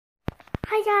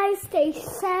Hi guys, day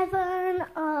 7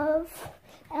 of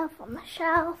Elf on the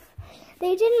Shelf.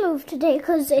 They didn't move today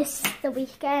because it's the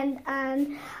weekend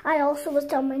and I also was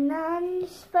done with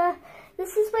Nan's, but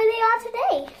this is where they are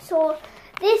today. So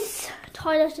this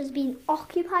toilet has been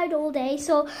occupied all day,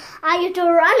 so I had to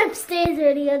run upstairs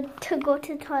earlier to go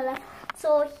to the toilet.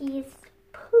 So he's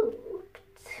pooped.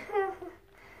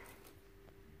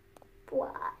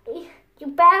 Why? You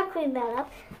better clean that up.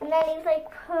 And then he's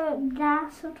like put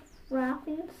that sort of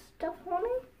wrapping stuff on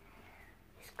it.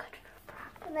 It's good for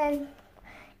wrap. And then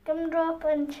Gumdrop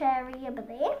and Cherry over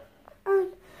there.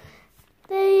 And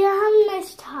they have a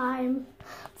nice time.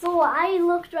 So I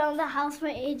looked around the house for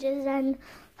ages and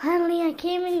finally I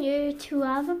came in here to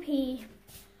have a pee.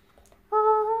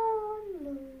 Oh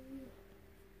no.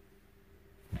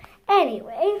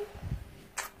 Anyway,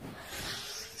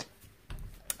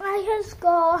 I just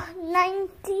got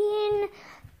 £19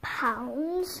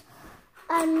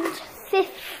 and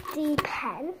 50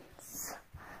 pence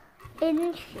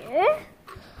in here,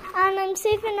 and I'm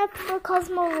saving up for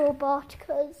Cosmo Robot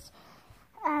because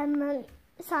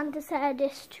Santa said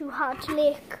it's too hard to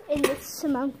make in this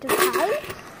amount of time,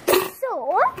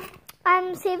 so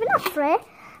I'm saving up for it.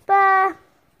 But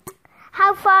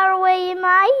how far away am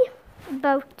I?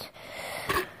 About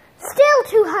still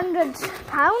 £200,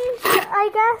 I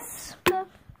guess. But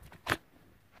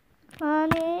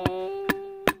money.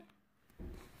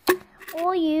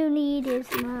 All you need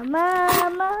is my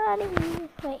money.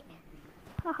 Wait.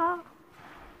 Haha.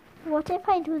 What if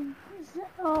I do this?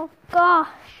 Oh gosh.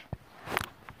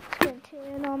 Just going to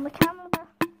turn on the camera.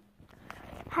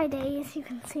 Hi there, as you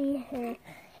can see here.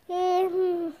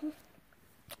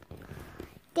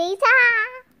 Data!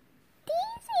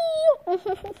 Daisy!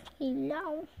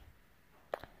 Hello.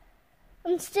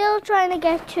 I'm still trying to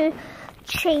get to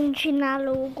changing that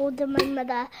logo that my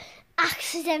mother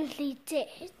accidentally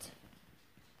did.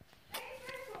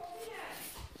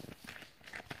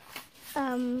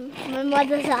 My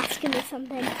mother's asking me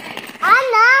something.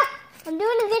 Anna! I'm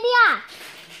doing a video!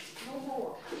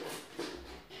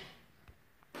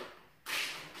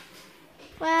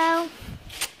 Well,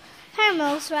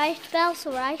 Caramel's right, Belle's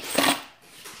alright.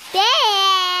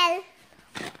 Belle!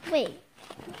 Wait.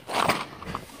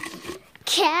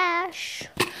 Cash.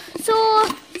 So,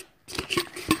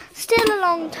 still a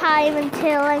long time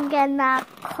until I'm getting that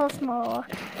Cosmo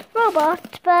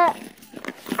Robot, but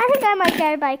I think I might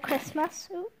get it by Christmas.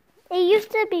 It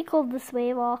used to be called the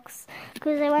Sway Box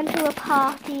because I went to a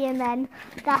party and then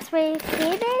that's where it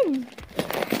came in.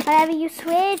 Whenever you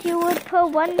swayed, you would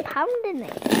put £1 in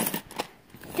it.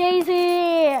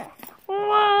 Daisy!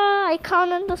 I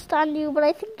can't understand you, but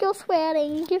I think you're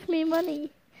swearing. Give me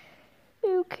money.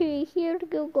 Okay, here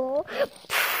you go.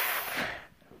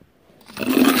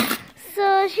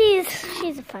 So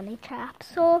she's a funny chap.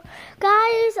 So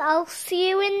guys, I'll see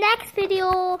you in next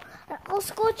video.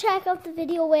 Also go check out the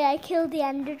video where I killed the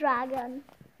Ender Dragon.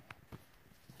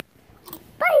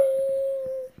 Bye.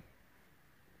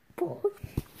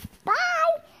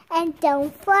 Bye. And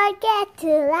don't forget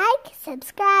to like,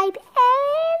 subscribe,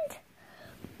 and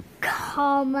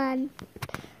comment.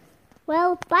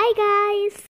 Well, bye guys.